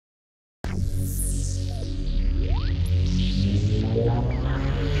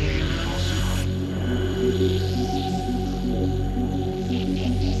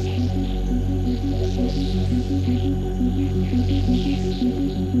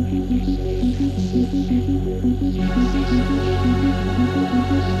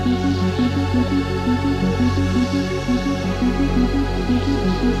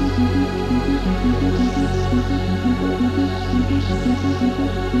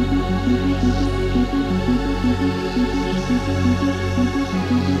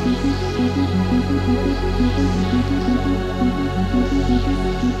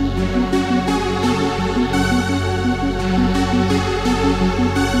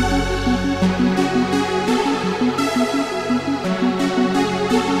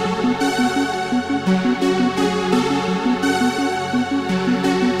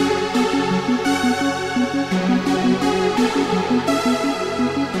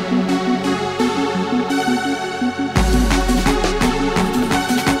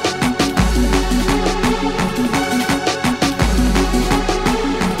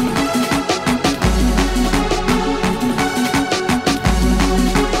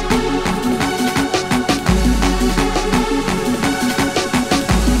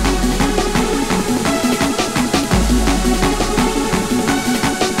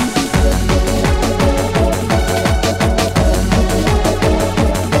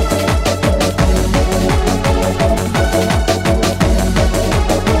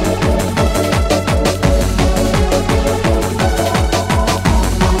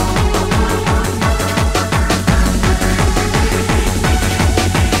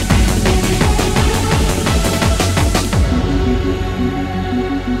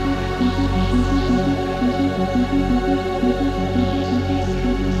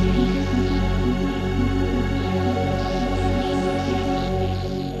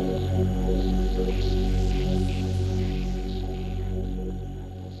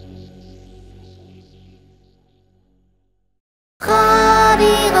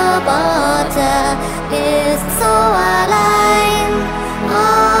Roboter ist so allein.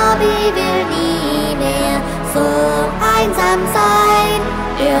 Robby will nie mehr so einsam sein.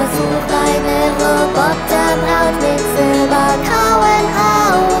 Er sucht eine Roboterbraut mit silbergrauen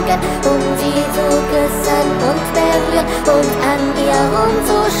Augen, um sie zu küssen und berühren und an ihr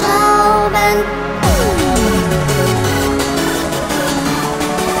rumzuschrauben.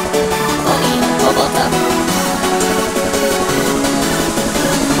 Robby-Roboter.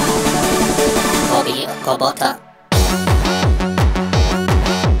 Robby-Roboter.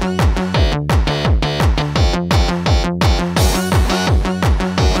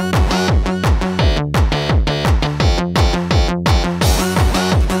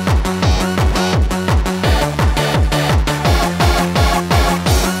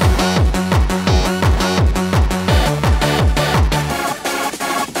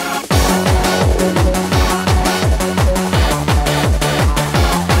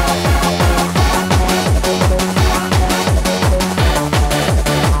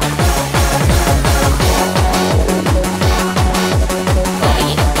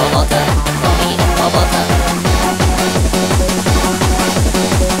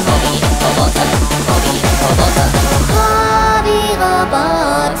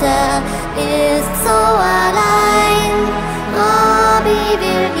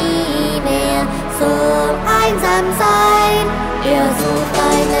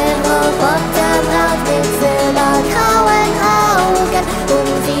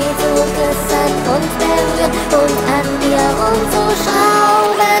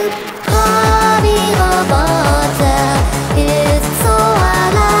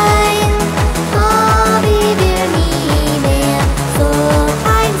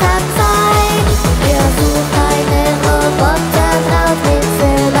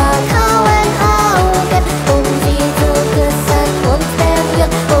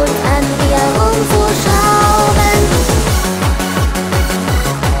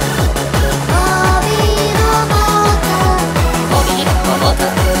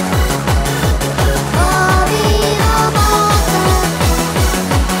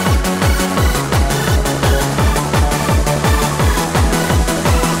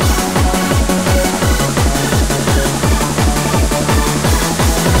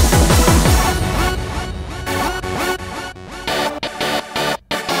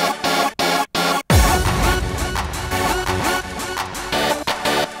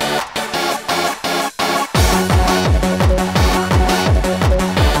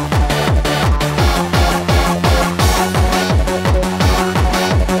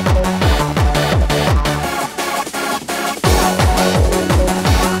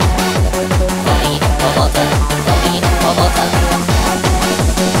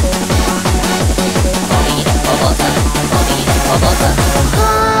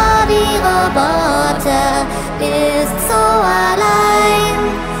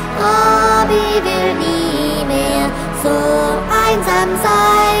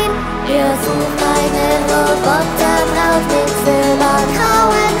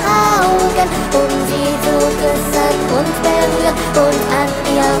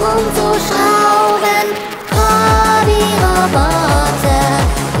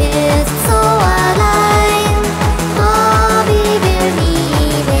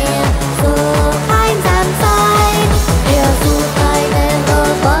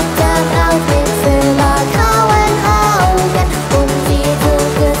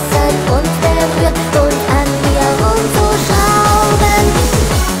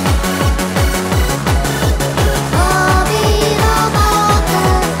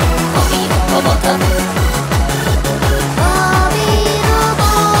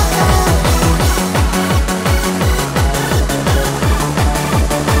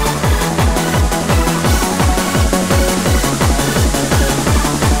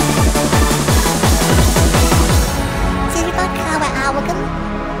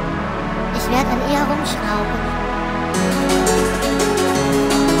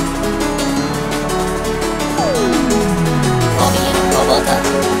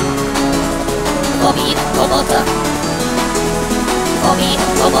 Robby, Roboter. Robby,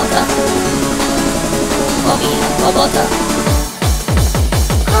 Roboter. Robby, Roboter.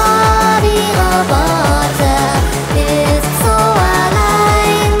 Robby, Roboter ist so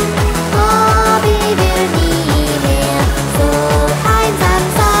allein. Robby will nie mehr so einsam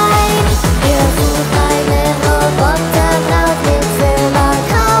sein. Er sucht eine Roboterbraut mit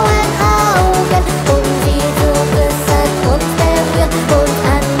silbergrauen Augen, um sie zu küssen und berühren und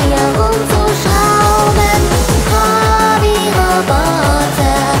an ihr rumzuschrauben. Robby,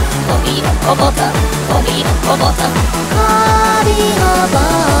 Roboter. Robby, Roboter. Robby, Roboter. Robby,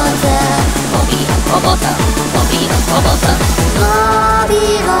 Roboter. Robby, Roboter. Robby, Roboter. Robby,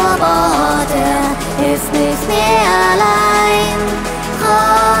 Roboter ist nicht mehr allein.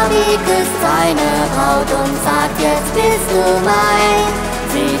 Robby küsst seine Braut und sagt, jetzt bist du mein.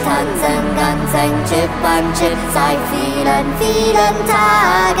 Sie tanzen ganz eng Chip an Chip seit vielen, vielen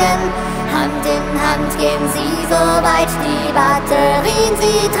Tagen. Hand in Hand gehen sie so weit die Batterien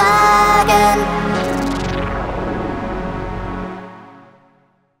sie tragen.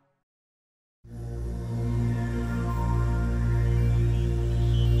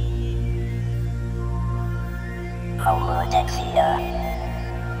 Holodeck 4.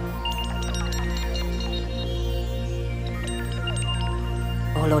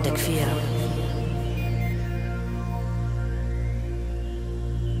 Holodeck 4.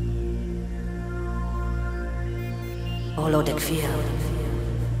 Holodeck 4.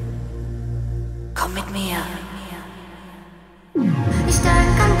 Komm mit mir. Ich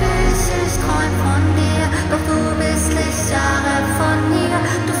denk an dich, ich träum von dir, doch du bist Lichtjahre von mir.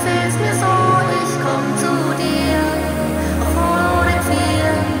 Du fehlst mir so, ich komm zu dir. Auf Holodeck 4.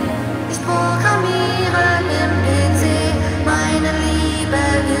 Ich programmiere im PC meine Liebe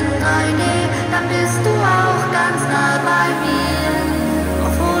in 3D, dann bist du auch ganz nah bei mir.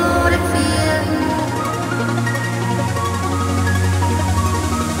 Auf Holodeck 4.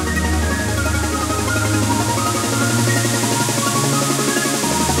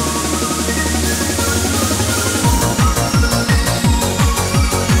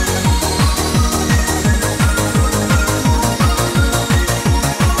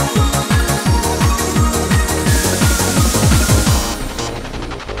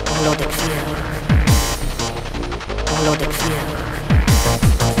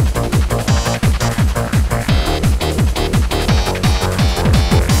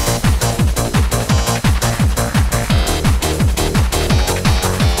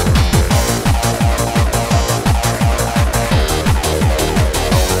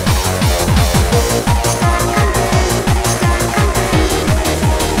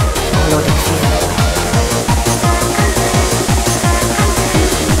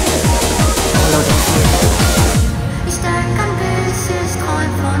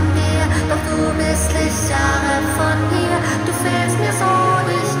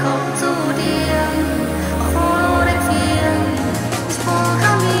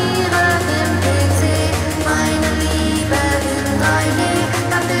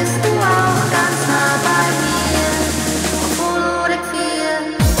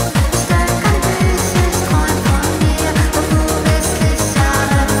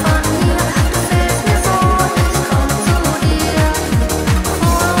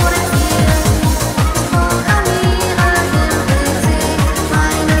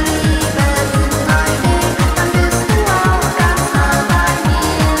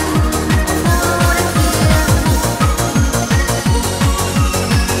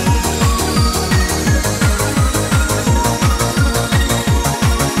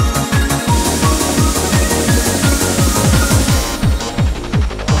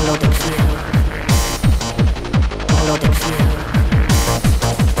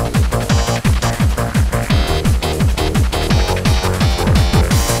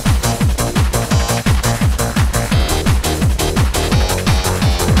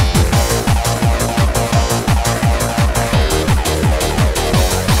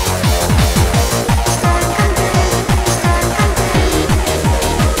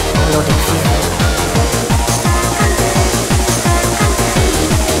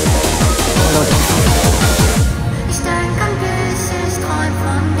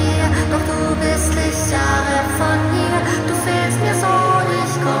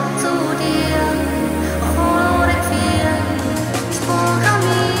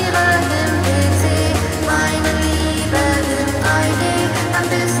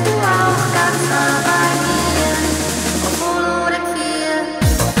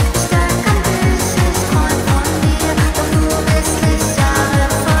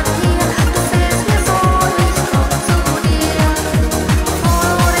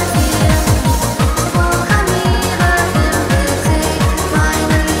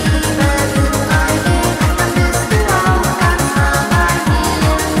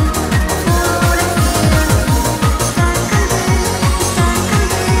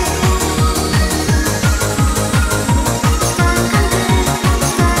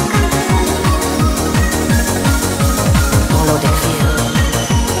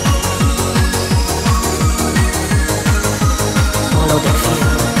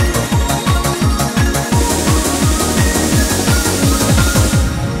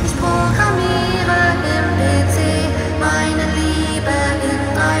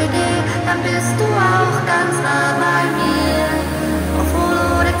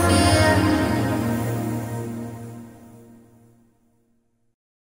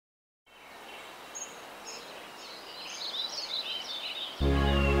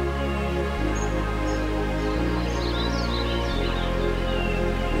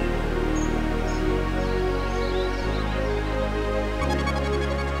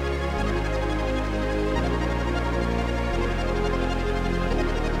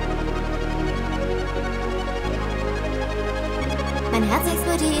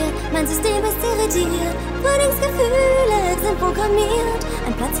 explodiert, mein System ist irritiert. Frühlingsgefühle sind programmiert,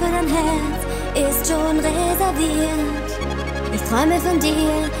 ein Platz für dein Herz ist schon reserviert. Ich träume von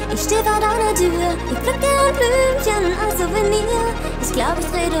dir, ich stehe vor deiner Tür. Ich pflück dir ein Blümchen als Souvenir. Ich glaube, ich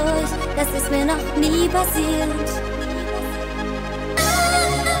dreh durch, das ist mir noch nie passiert.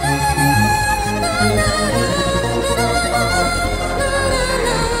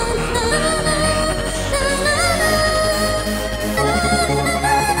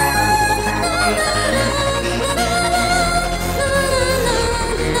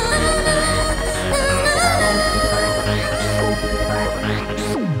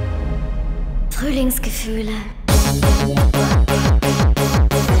 Frühlingsgefühle.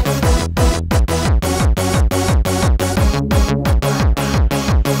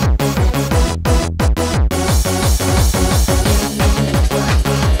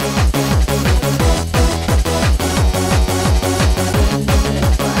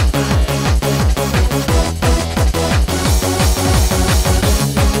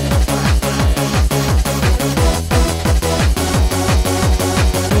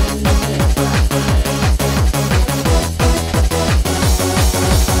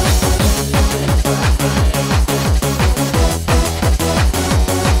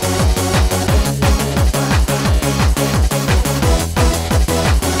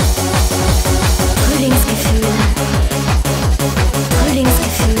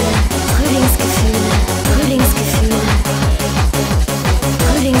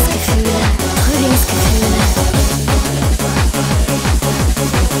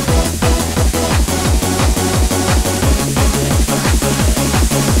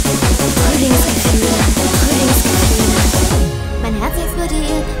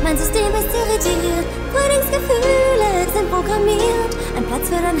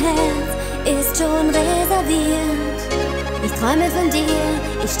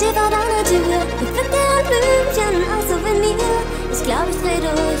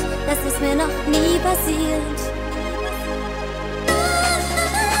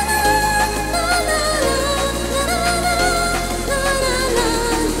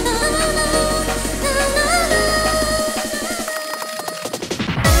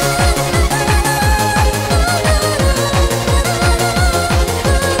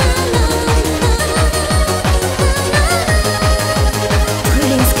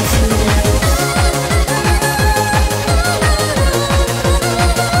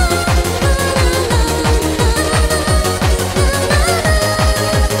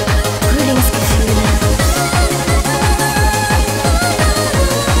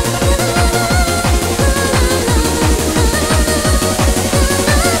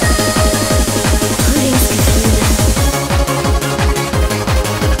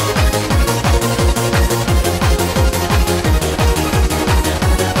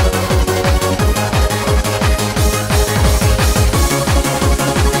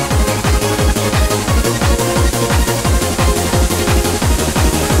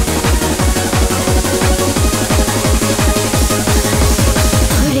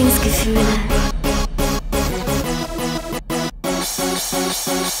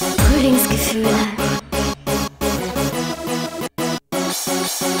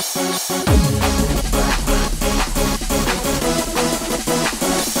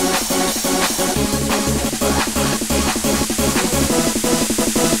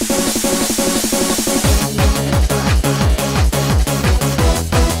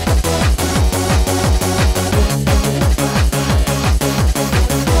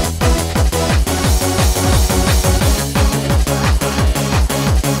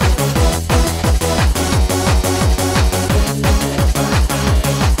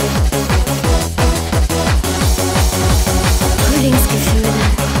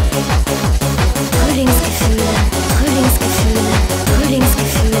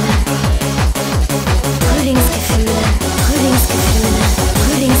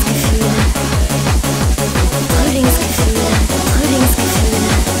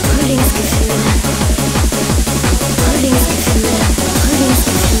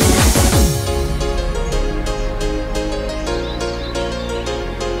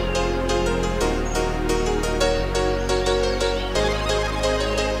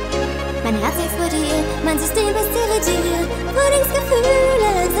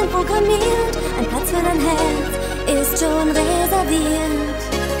 programmiert, ein Platz für dein Herz ist schon reserviert.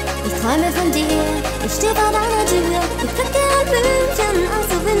 Ich träume von dir, ich stehe vor deiner Tür, ich pflück dir ein Blümchen als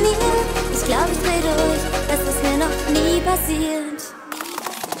Souvenir. Ich glaube, ich dreh durch, das ist mir noch nie passiert.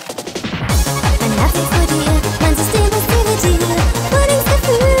 Mein Herz explodiert, mein System ist irritiert,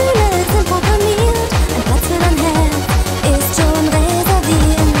 Frühlingsgefühle sind programmiert, ein Platz für dein Herz ist schon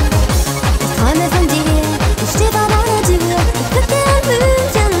reserviert.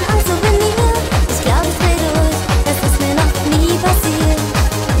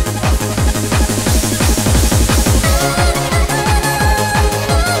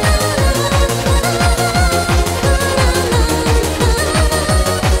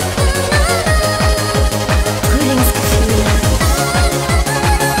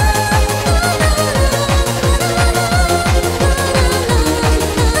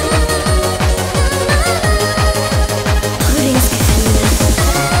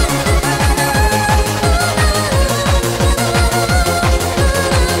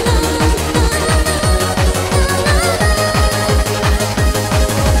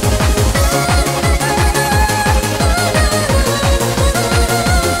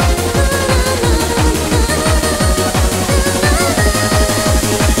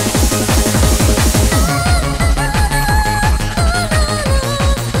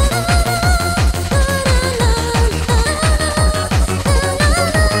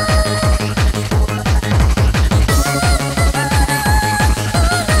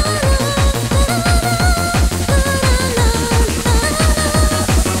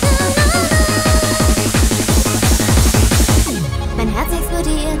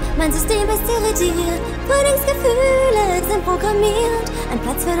 programmiert. Ein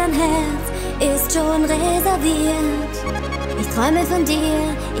Platz für dein Herz ist schon reserviert. Ich träume von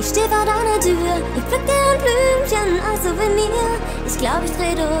dir, ich steh vor deiner Tür. Ich pflück dir ein Blümchen als Souvenir. Ich glaub, ich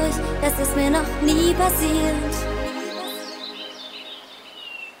dreh durch, das ist mir noch nie passiert.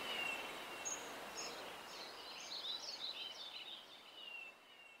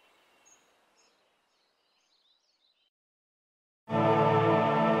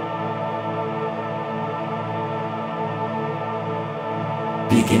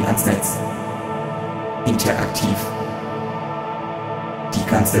 Wir gehen ans Netz. Interaktiv. Die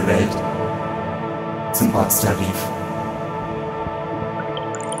ganze Welt zum Ortstarif.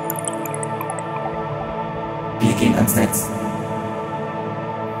 Wir gehen ans Netz.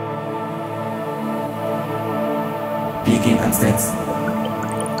 Wir gehen ans Netz.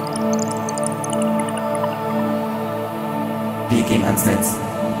 Wir gehen ans Netz.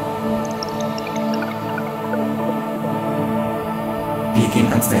 Wir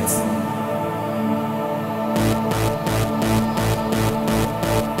gehen ans Netz.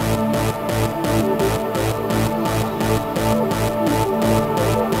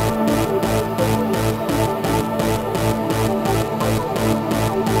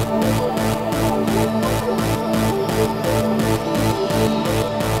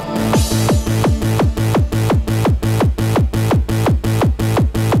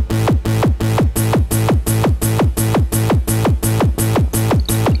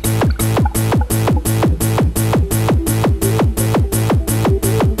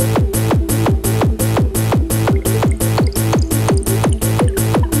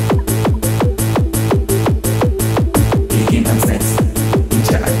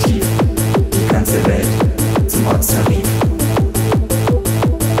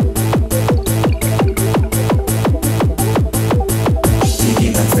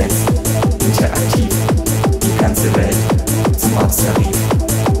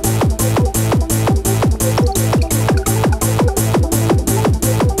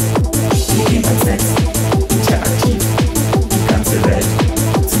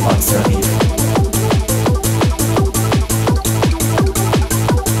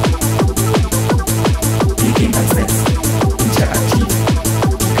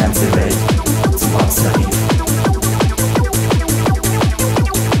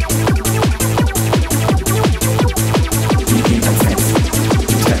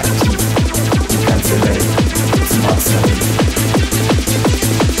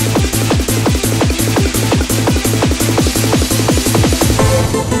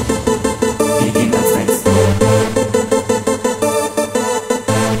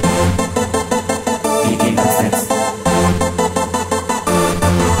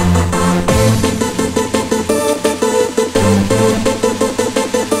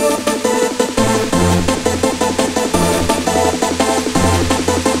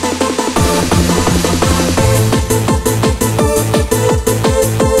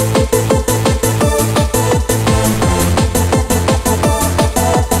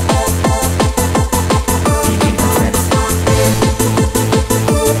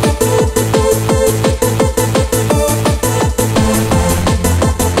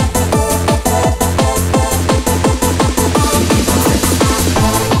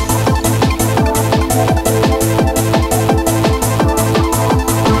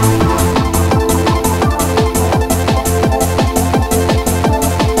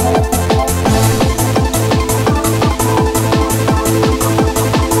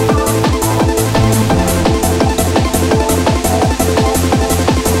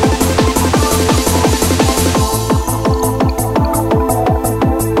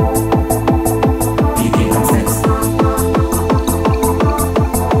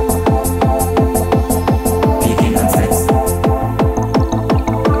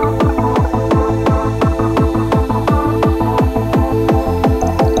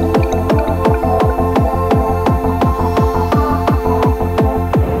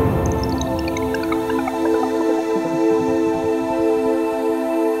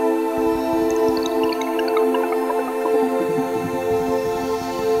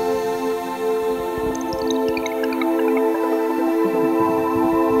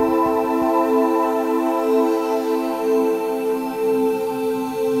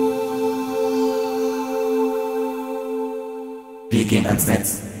 Wir gehen ans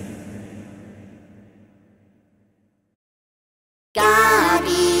Netz.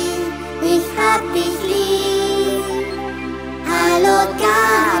 Gabi, ich hab dich lieb. Hallo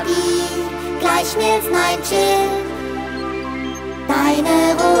Gabi, gleich schmilzt mein Chill. Deine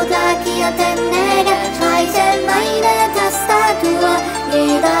rot lackierten Nägel streicheln meine Tastatur.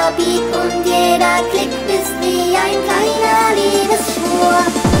 Jeder Beat und jeder Klick ist wie ein kleiner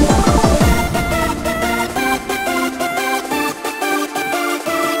Liebesschwur.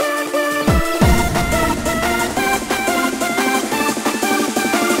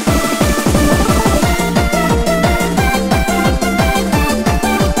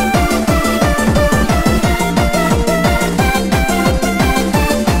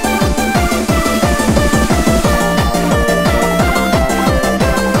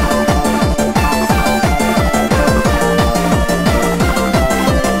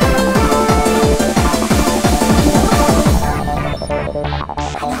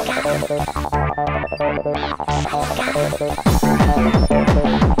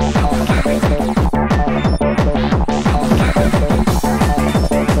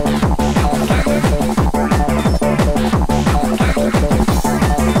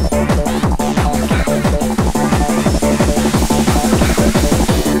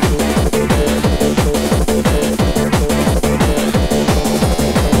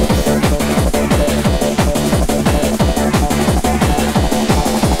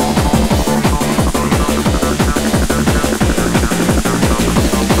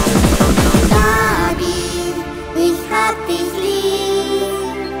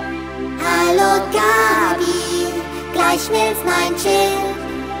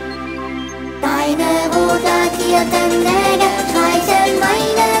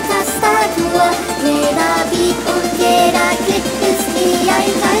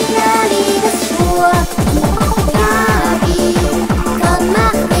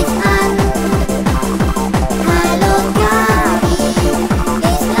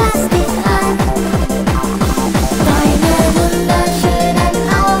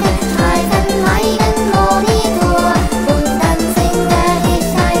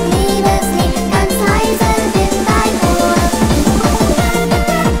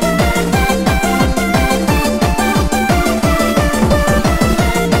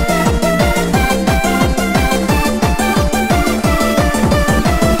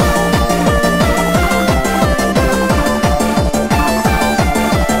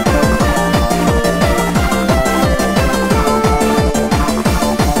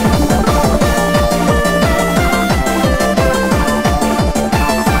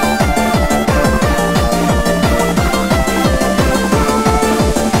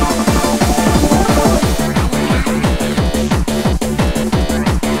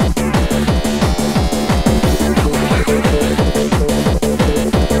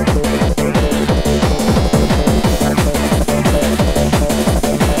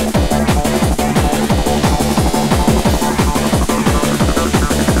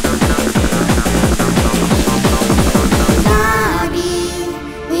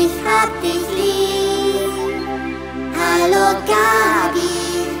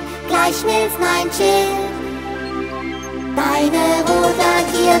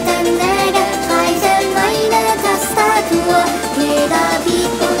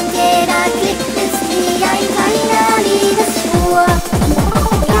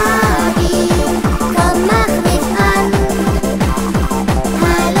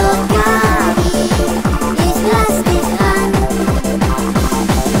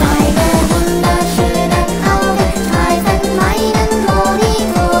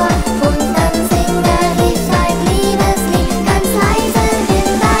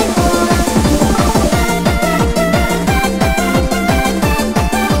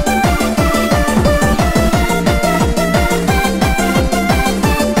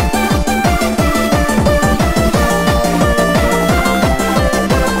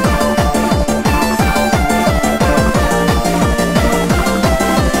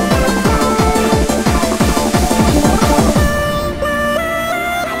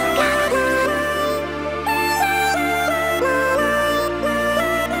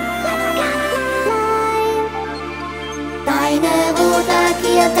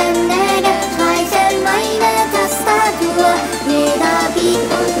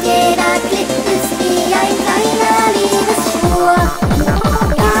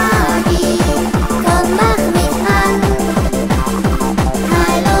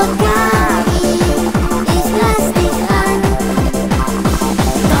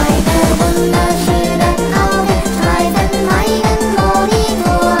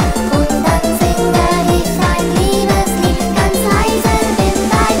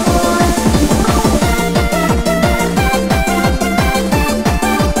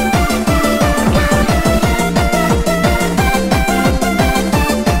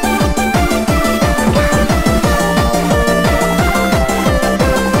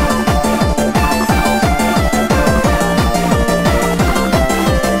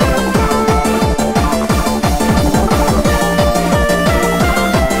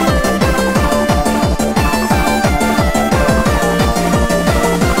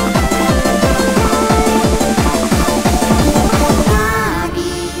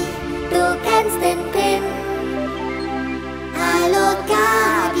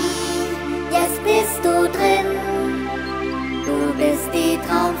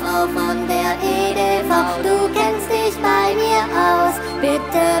 Frau von der EDV, du kennst dich bei mir aus.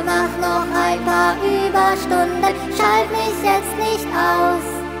 Bitte mach noch ein paar Überstunden, schalt mich jetzt nicht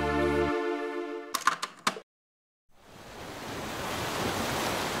aus.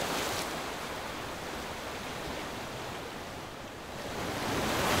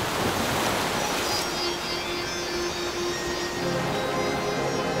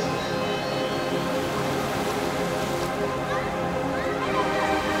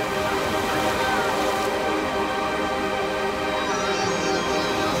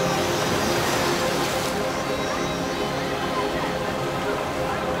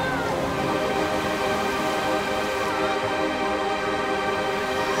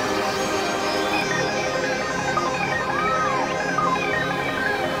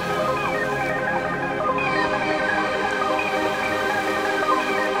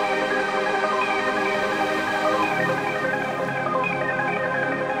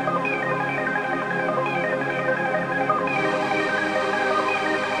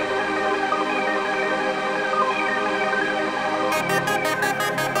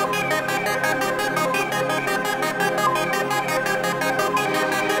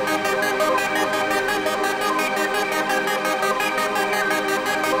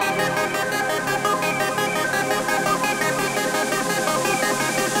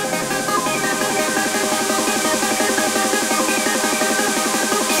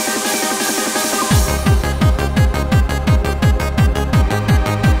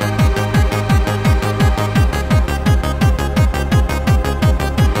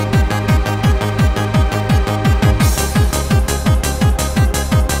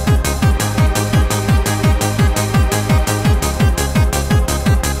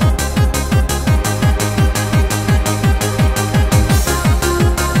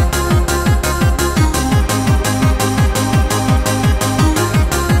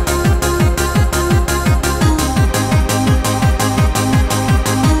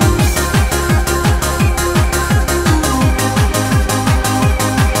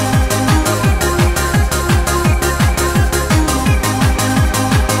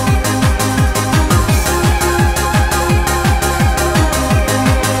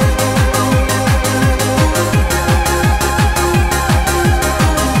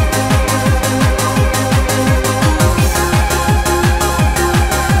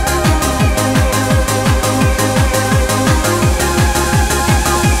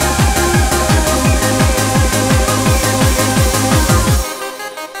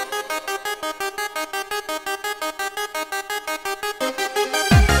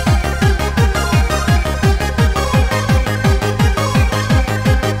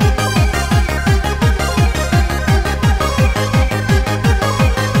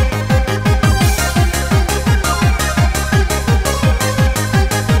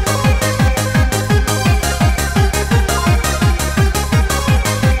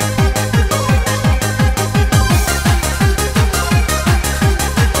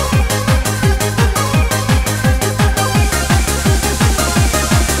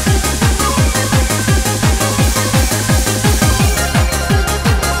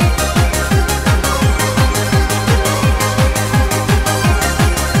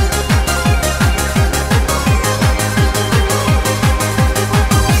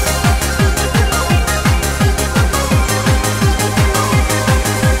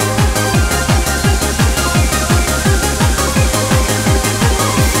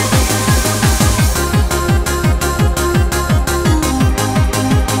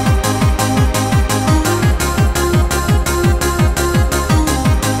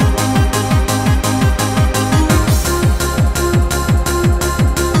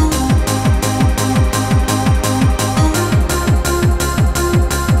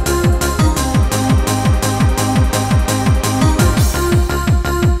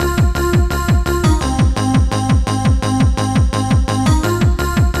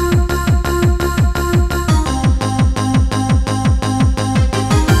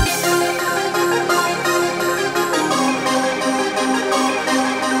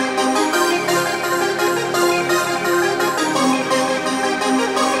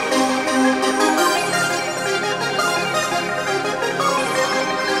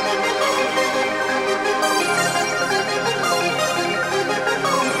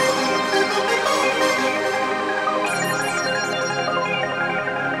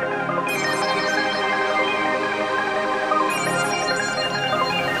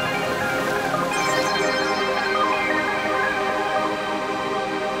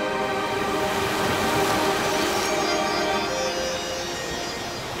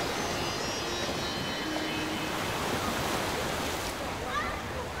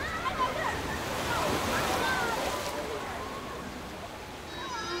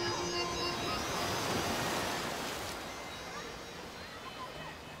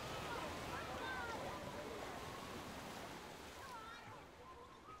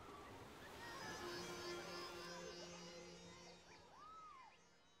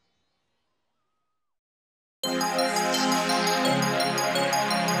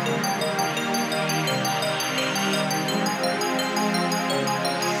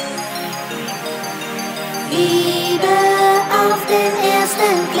 Liebe auf den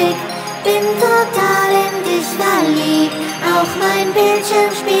ersten Klick, bin total in dich verliebt. Auch mein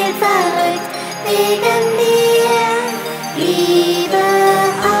Bildschirm spielt verrückt wegen dir. Liebe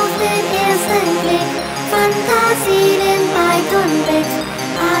auf den ersten Blick, Fantasie in Byte und Bit,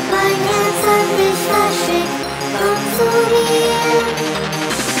 hat mein Herz an dich verschickt, komm zu mir.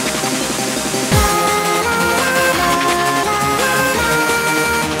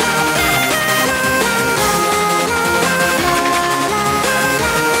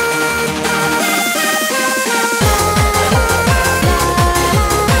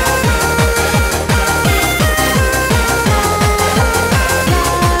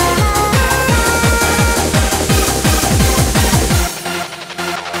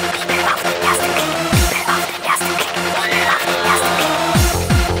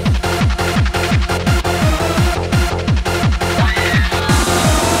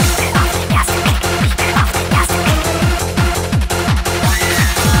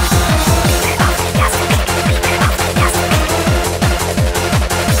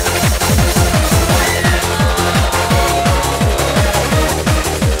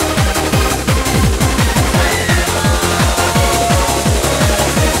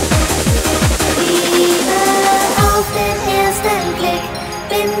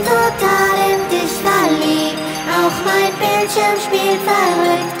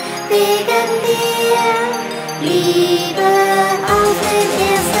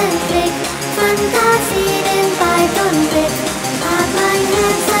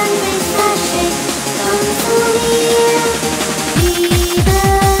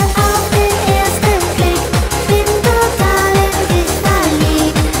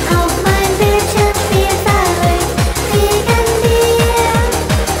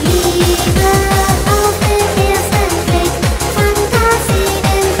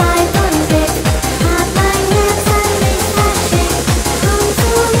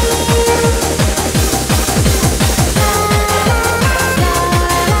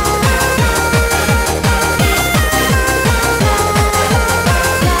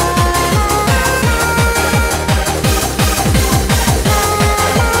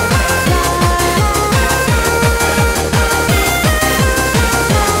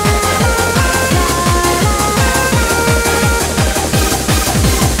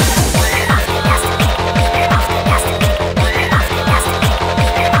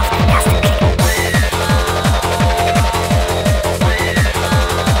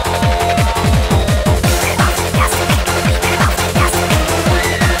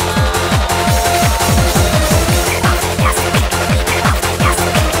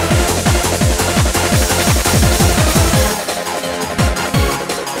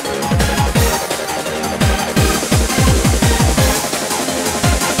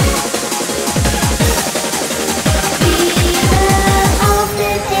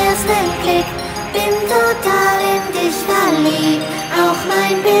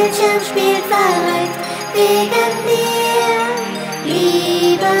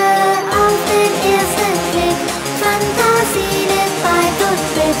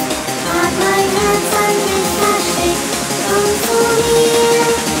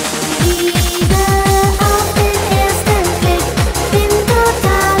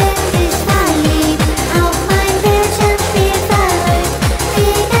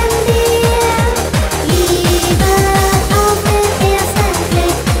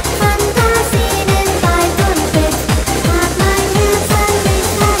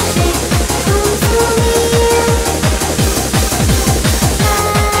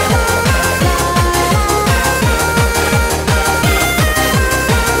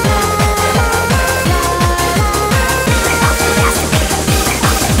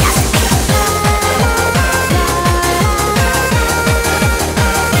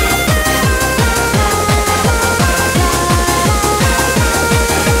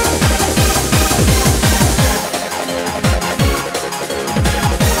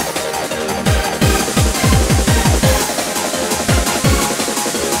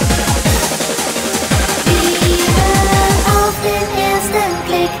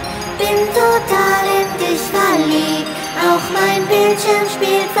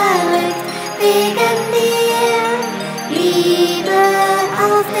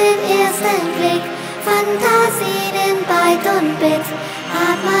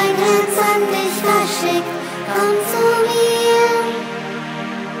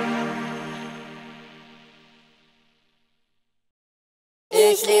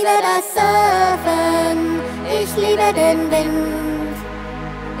 Ich liebe das Surfen, ich liebe den Wind,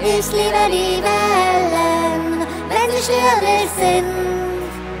 ich liebe die Wellen, wenn sie stürmisch sind.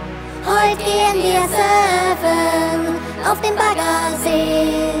 Heute gehen wir surfen. auf dem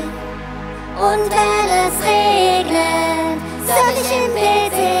Baggersee. Und wenn es regnet, surf ich im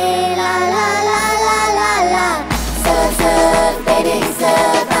PC, la la la la la la. Surf, surf, baby,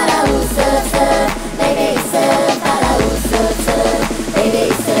 surf, parau, surf, surf, baby, surf, parau, surf, surf, baby,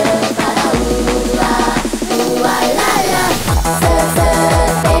 surf, parau, la la. Surf,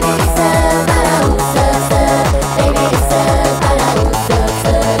 surf, baby, surf, parau, surf, surf, baby, surf, parau, surf,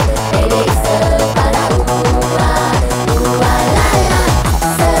 surf, baby, surf, parau, la la.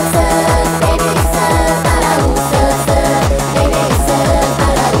 Surf, surf, baby, surf, parau, surf, surf, baby, surf,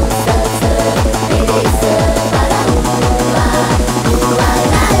 parau, surf, surf, baby, surf, parau, la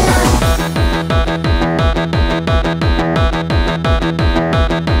la.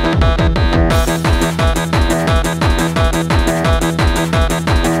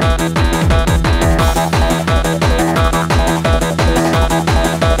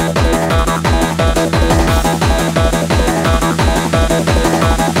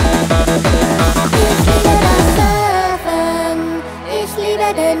 Ich liebe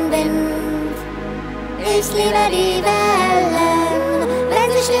den Wind, ich liebe die Wellen, wenn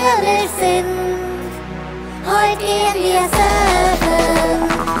sie stürmisch sind. Heute gehen wir surfen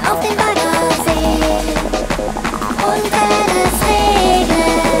auf dem Baggersee. Und wenn es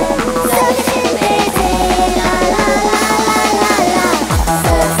regnet, surf ich im PC, la la la la la la.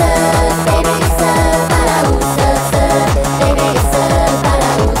 Surf, surf, baby, surf, parau, surf, surf, baby, surf,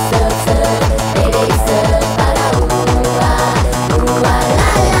 parau, surf, surf, baby, surf, parau, la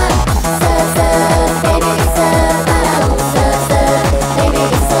la la. Surf, surf, baby, surf, parau, surf, surf, baby,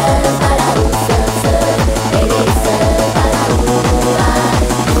 surf, parau, surf, surf, baby, surf, parau, la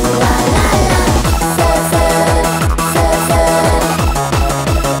la la. Surf, surf, surf, surf.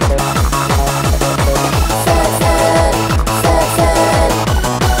 Surf, surf, surf, surf.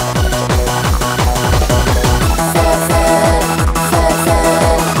 Surf, surf, surf,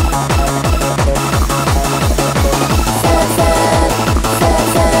 surf. Surf, surf, surf,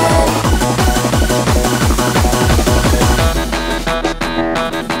 surf.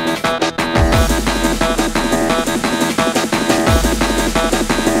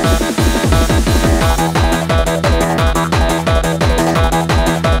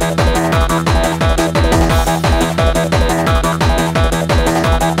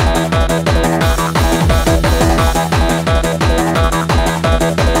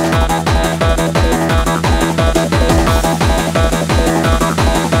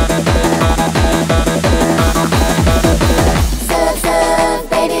 Surf, surf,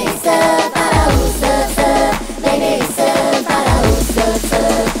 baby, surf, parau, surf, surf, baby, surf, parau, surf,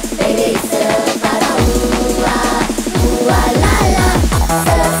 surf, baby, surf, parau, la la la.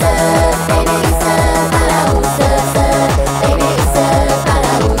 Surf, surf, baby, surf, parau, surf, surf, baby, surf,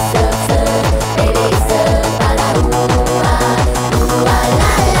 parau, surf, surf, baby, surf, parau, la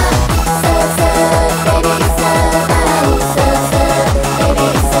la la. Surf, surf, baby, surf, parau, surf, surf, baby,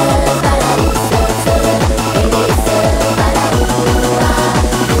 surf, parau, surf, surf, baby, surf, parau, la.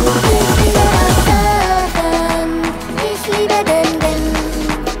 Ich liebe das Surfen, ich liebe den Wind,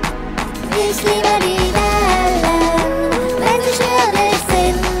 ich liebe die Wellen, wenn sie stürmisch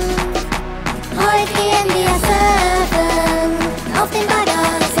sind. Heute gehen wir surfen auf dem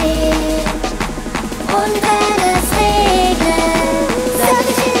Baggersee. Und wenn es regnet, surf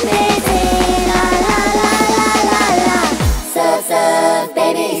ich im PC, la la la la la la. Surf, surf,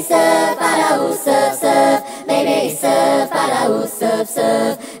 baby, surf, parau, surf, surf, baby, surf, parau, surf,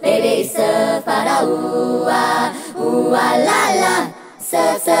 surf, baby, surf, parau, la la.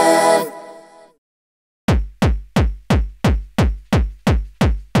 Surf, surf.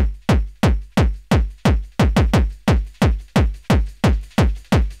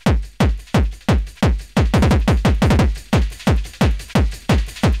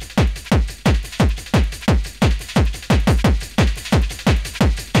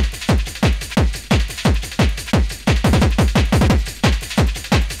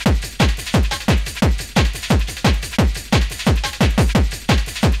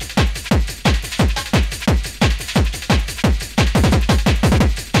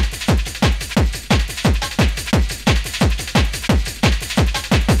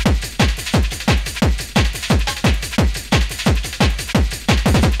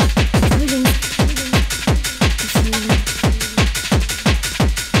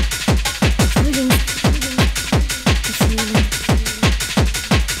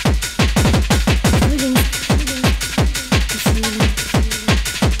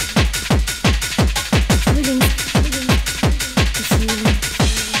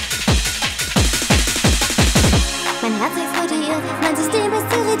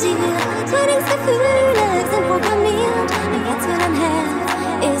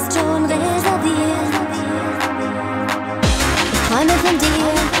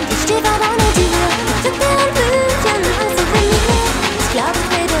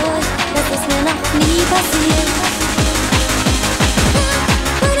 passiert.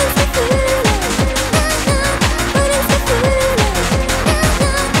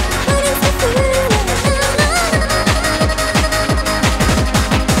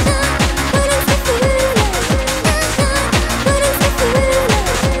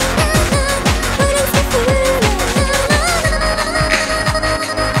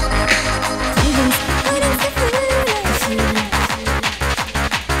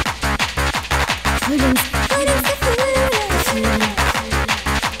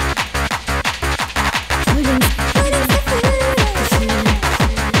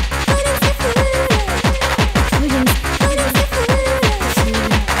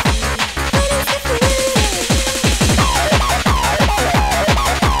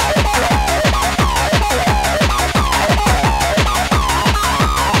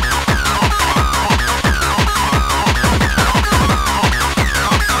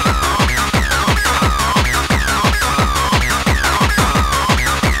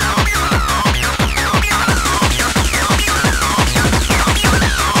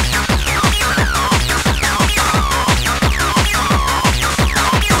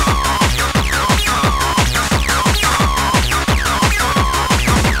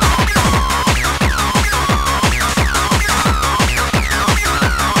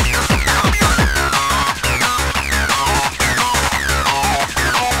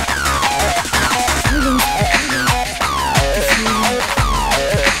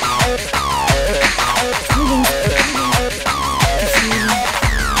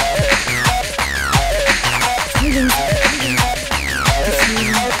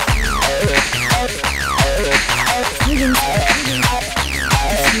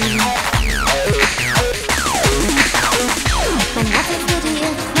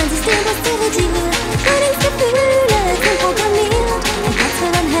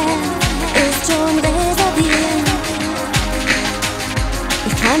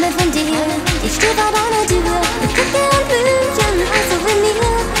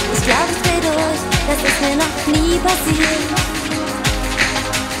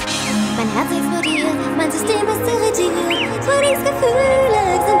 Frühlingsgefühle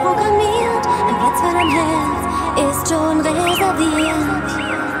sind programmiert, ein Platz für dein Herz ist schon reserviert.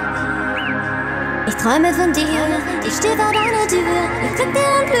 Ich träume von dir, ich stehe vor deiner Tür, ich krieg dir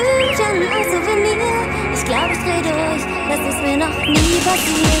ein Blümchen als Souvenir. Ich glaube, ich dreh durch, das ist mir noch nie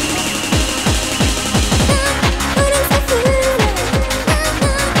passiert.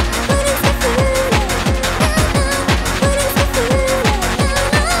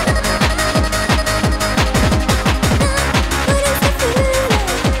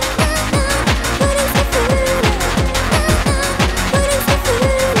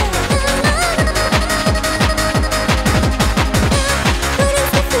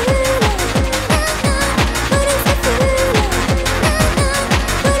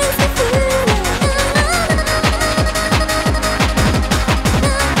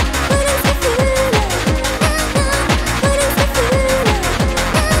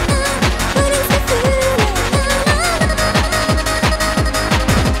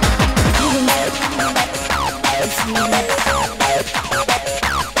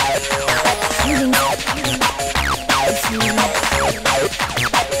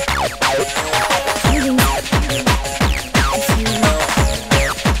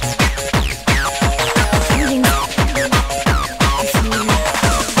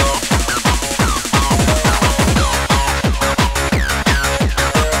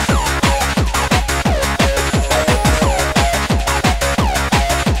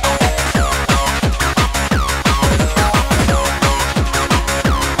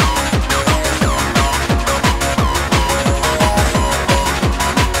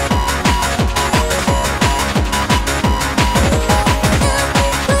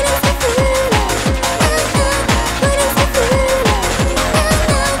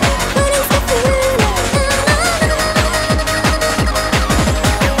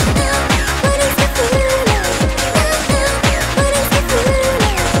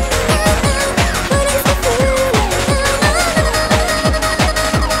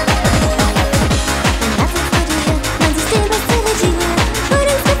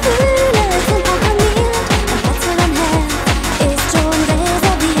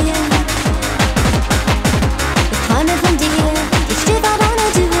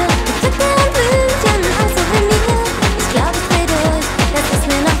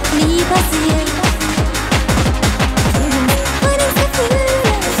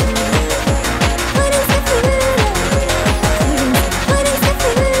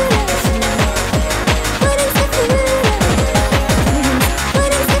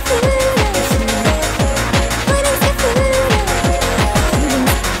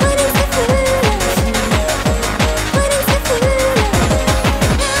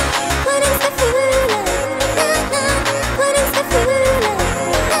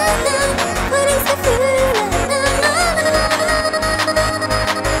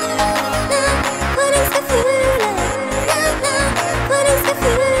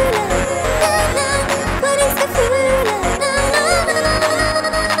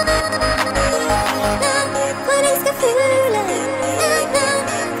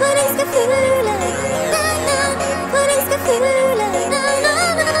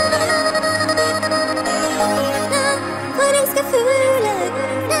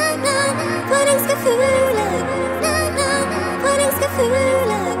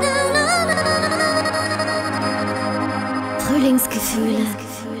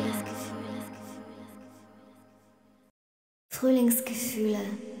 Frühlingsgefühle. Frühlingsgefühle.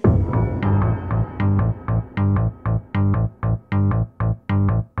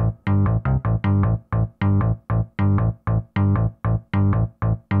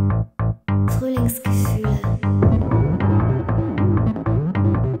 Frühlingsgefühle.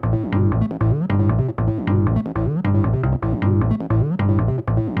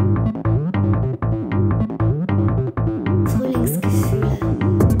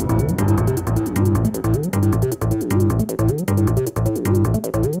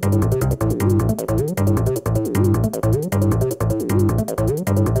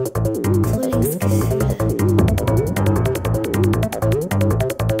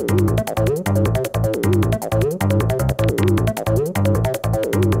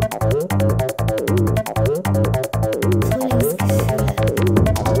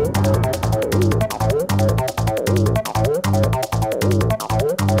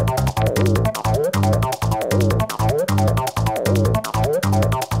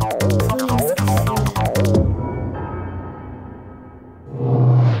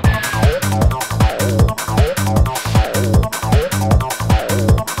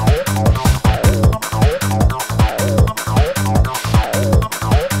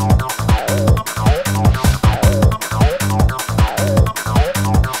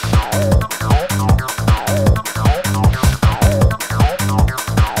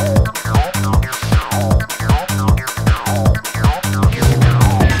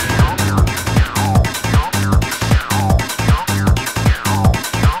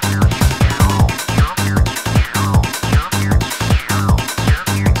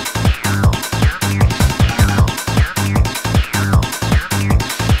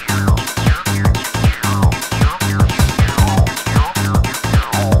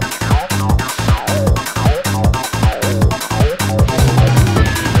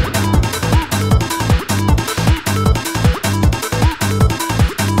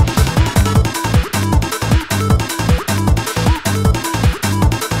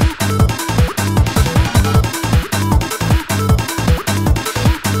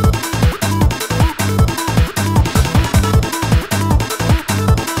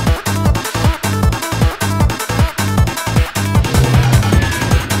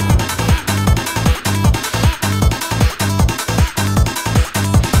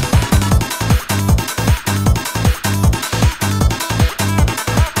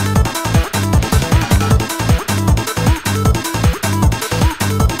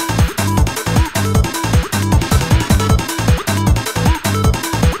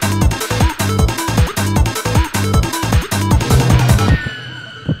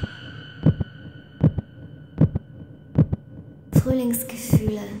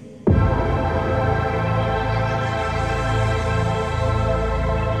 Frühlingsgefühle.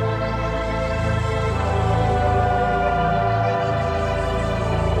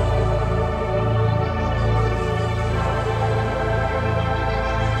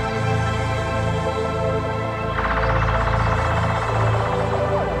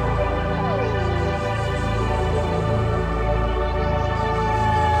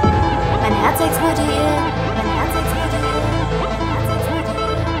 Mein Herz explodiert, mein Herz explodiert, mein Herz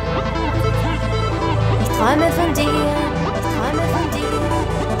explodiert. Ich träume von dir, ich träume von dir,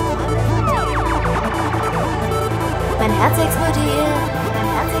 ich träume von dir. Mein Herz explodiert, mein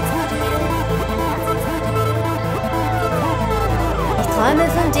Herz explodiert, mein Herz explodiert. Ich träume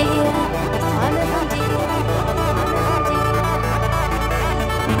von dir, ich träume von dir, ich träume von dir.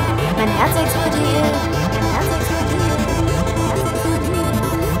 Mein Herz explodiert, mein Herz explodiert.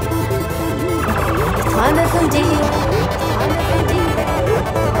 Ich träume von dir, ich träume von dir,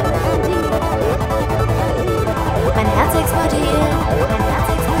 mein Herz explodiert, mein Herz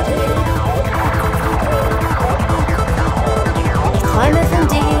explodiert. Ich träume von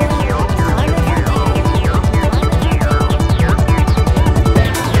dir, ich träume von dir,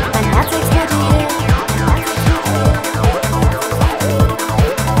 mein Herz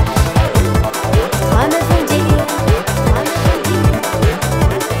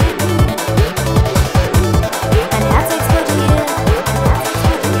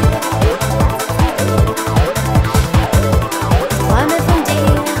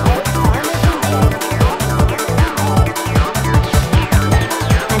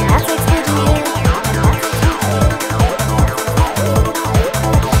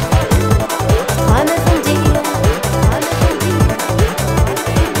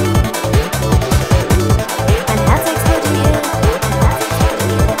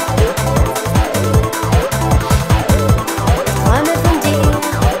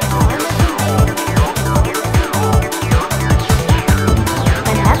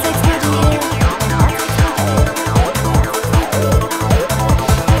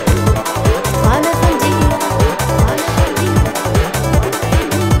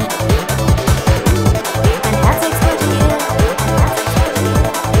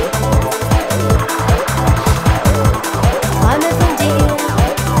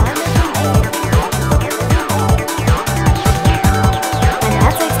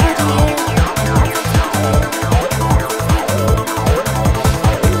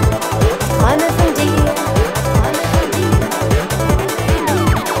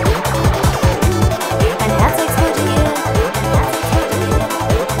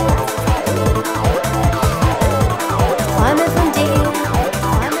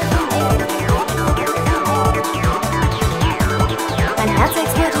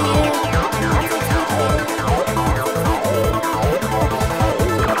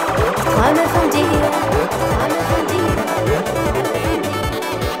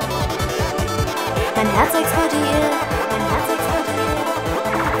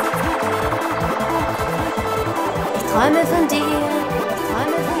träume von dir, ich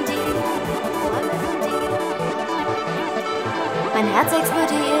träume von dir, ich träume von dir. Mein Herz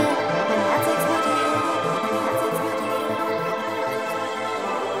explodiert, mein Herz explodiert, mein Herz explodiert.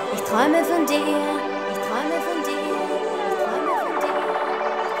 Ich träume von dir, ich träume von dir, ich träume von dir.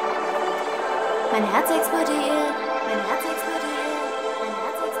 Mein Herz explodiert, mein Herz explodiert, mein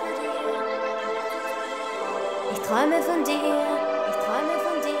Herz explodiert. Ich träume von dir, ich träume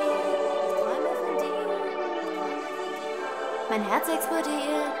von dir, ich träume von dir. Mein Herz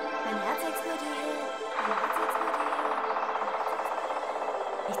explodiert, mein Herz explodiert, mein Herz explodiert.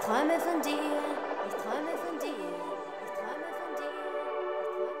 Ich träume von dir, ich träume von dir, ich träume von dir, ich träume von dir.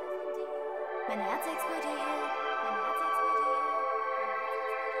 Mein Herz explodiert.